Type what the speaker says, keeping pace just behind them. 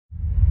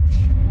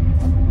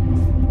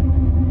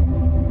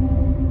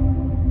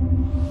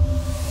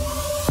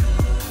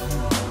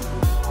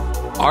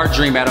Our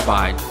dream at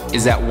Abide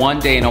is that one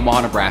day in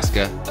Omaha,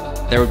 Nebraska,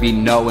 there would be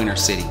no inner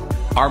city.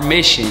 Our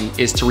mission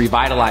is to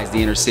revitalize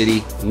the inner city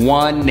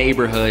one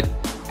neighborhood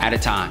at a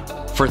time.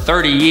 For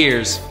 30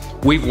 years,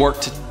 we've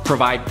worked to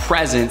provide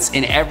presence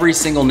in every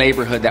single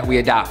neighborhood that we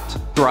adopt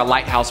through our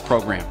Lighthouse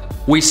program.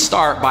 We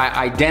start by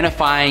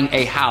identifying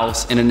a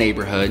house in a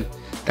neighborhood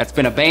that's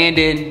been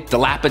abandoned,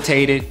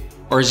 dilapidated,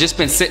 or has just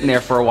been sitting there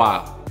for a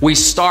while. We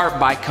start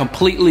by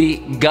completely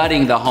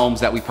gutting the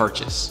homes that we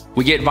purchase.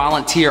 We get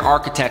volunteer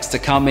architects to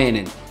come in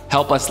and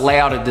help us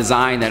lay out a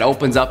design that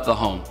opens up the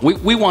home.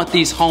 We want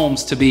these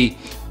homes to be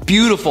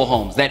beautiful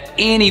homes that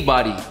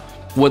anybody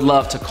would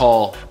love to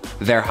call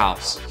their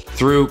house.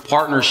 Through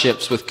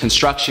partnerships with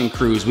construction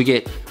crews, we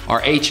get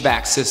our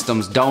HVAC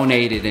systems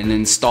donated and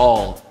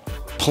installed.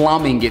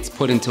 Plumbing gets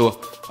put into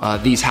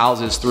these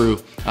houses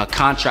through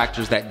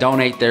contractors that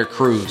donate their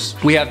crews.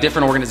 We have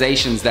different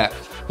organizations that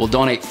will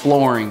donate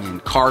flooring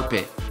and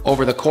carpet.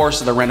 Over the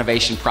course of the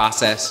renovation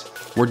process,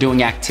 we're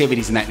doing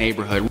activities in that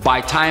neighborhood.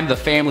 By the time the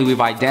family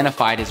we've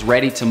identified is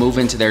ready to move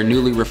into their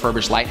newly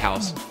refurbished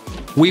lighthouse,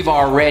 we've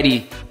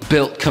already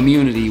built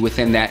community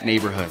within that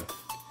neighborhood.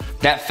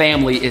 That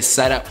family is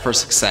set up for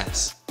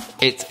success.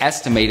 It's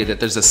estimated that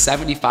there's a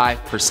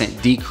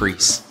 75%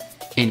 decrease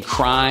in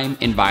crime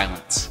and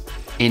violence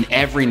in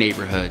every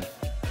neighborhood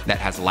that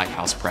has a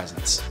Lighthouse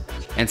presence.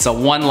 And so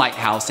one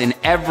lighthouse in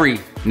every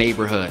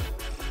neighborhood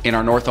in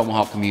our North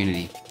Omaha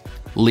community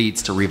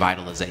leads to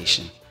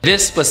revitalization.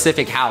 This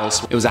specific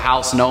house, it was a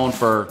house known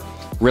for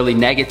really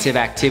negative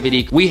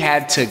activity. We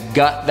had to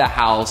gut the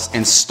house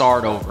and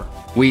start over.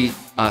 We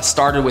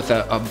started with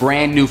a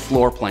brand new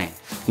floor plan.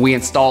 We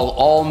installed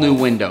all new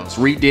windows,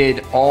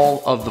 redid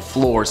all of the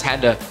floors,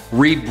 had to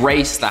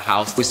re-brace the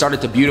house. We started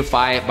to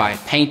beautify it by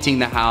painting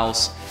the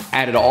house,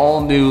 added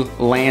all new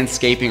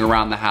landscaping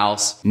around the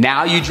house.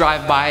 Now you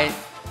drive by it,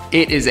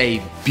 it is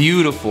a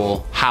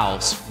beautiful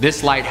house.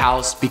 This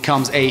lighthouse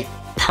becomes a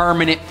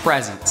permanent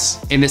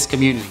presence in this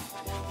community,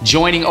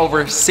 joining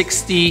over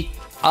 60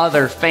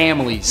 other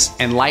families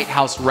and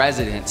lighthouse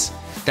residents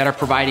that are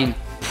providing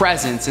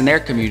presence in their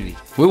community.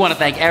 We want to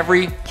thank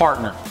every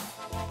partner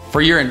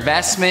for your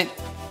investment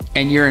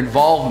and your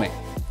involvement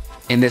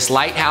in this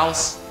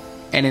lighthouse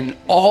and in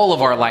all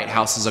of our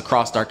lighthouses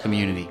across our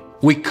community.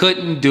 We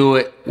couldn't do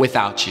it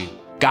without you.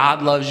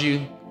 God loves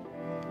you,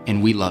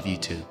 and we love you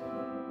too.